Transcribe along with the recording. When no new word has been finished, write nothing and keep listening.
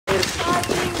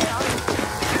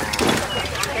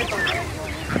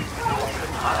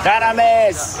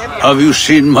Have you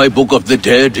seen my Book of the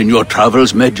Dead in your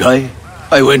travels, Medjay?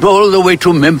 I went all the way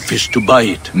to Memphis to buy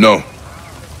it. No.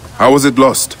 How was it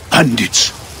lost?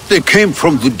 Bandits. They came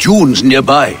from the dunes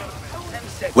nearby.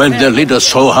 When their leader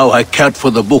saw how I cared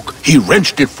for the book, he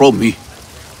wrenched it from me.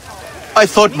 I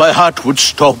thought my heart would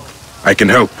stop. I can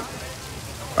help.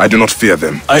 I do not fear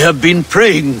them. I have been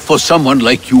praying for someone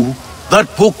like you.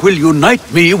 That book will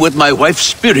unite me with my wife's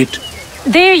spirit.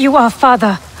 There you are,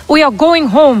 Father. We are going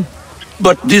home.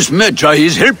 But this Medjay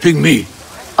is helping me.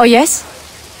 Oh, yes?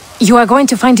 You are going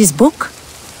to find his book?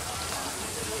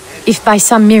 If by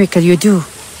some miracle you do,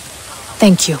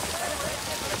 thank you.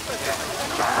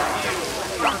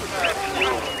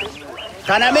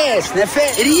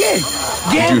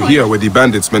 Did you hear where the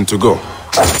bandits meant to go?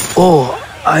 Oh,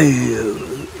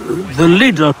 the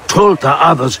leader told the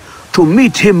others to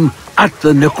meet him at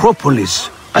the necropolis,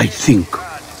 I think.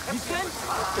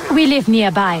 We live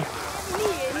nearby.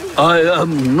 I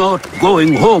am not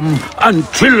going home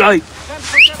until I...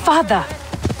 Father,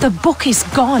 the book is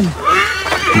gone.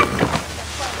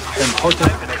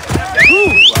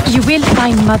 You will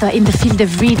find Mother in the field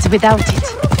of reeds without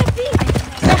it.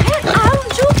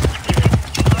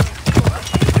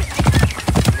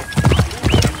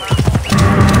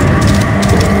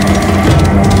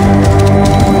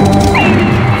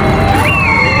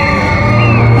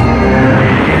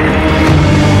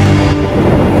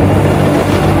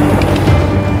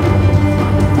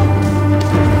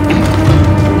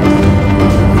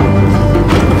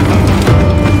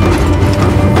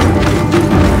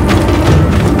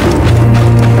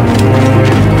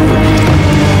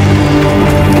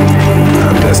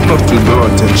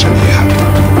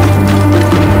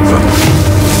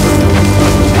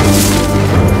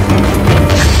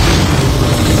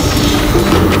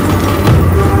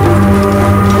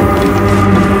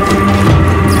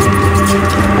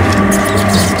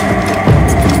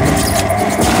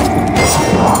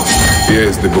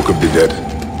 The Book of the Dead.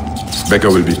 Becca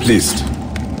will be pleased.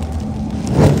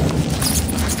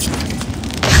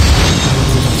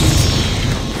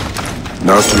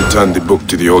 Now to return the book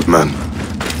to the old man.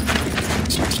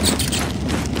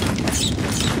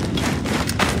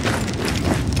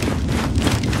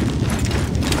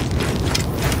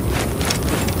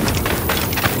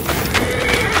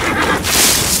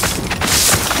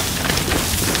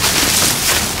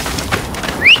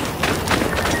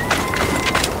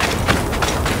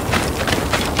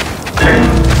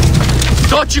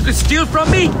 You could steal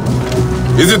from me?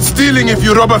 Is it stealing if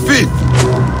you rob a thief?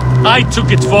 I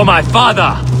took it for my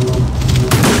father.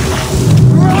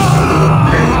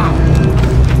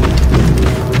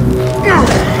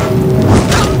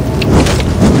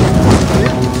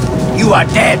 You are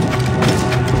dead.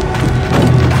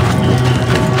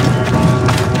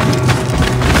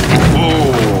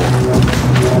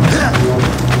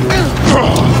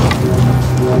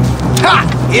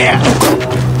 Ha! Yeah!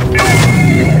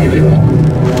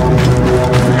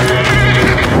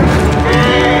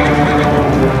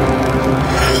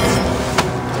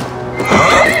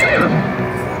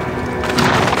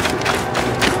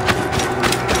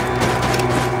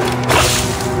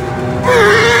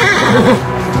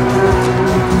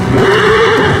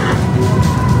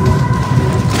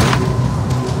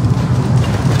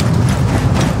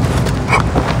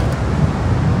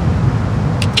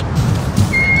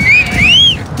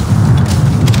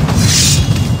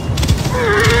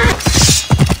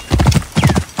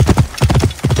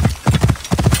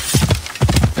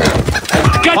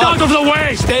 Out of the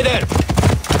way! Stay there!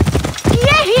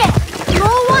 Here! No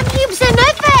one keeps an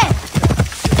eye.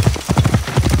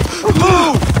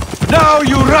 Move! Now,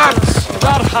 you rats!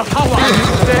 How are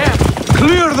you there?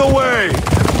 Clear the way!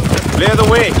 Clear the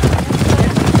way!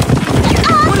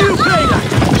 What are you playing at?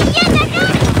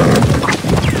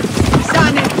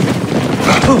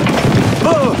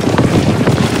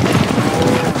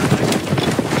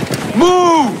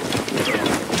 Move!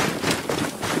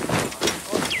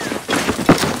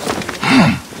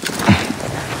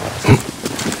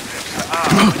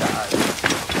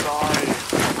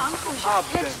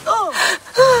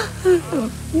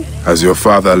 Has your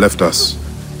father left us?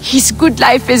 His good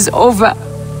life is over.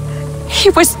 He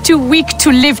was too weak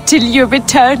to live till you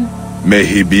return. May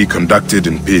he be conducted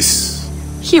in peace.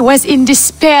 He was in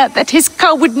despair that his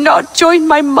cow would not join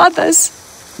my mother's.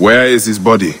 Where is his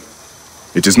body?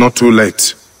 It is not too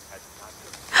late.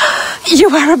 You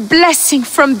are a blessing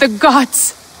from the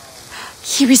gods.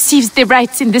 He receives the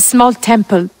rites in the small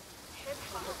temple.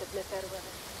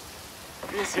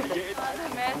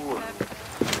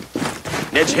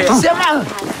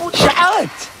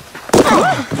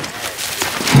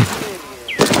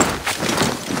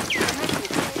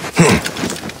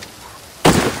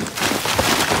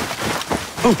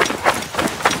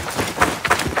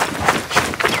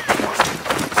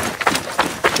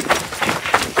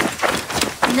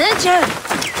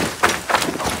 Medjay.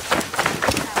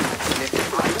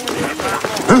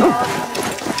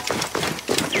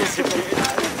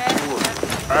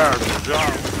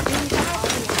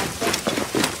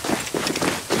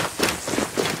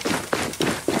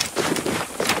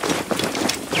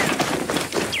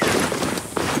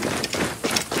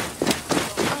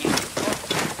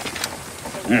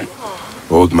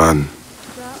 Old man,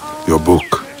 your book.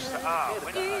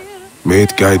 May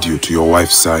it guide you to your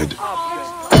wife's side.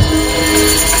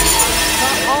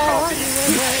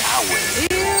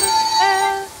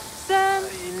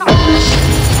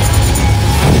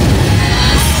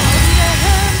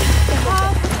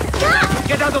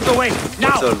 Get out of the way,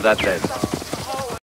 now! What's all that then?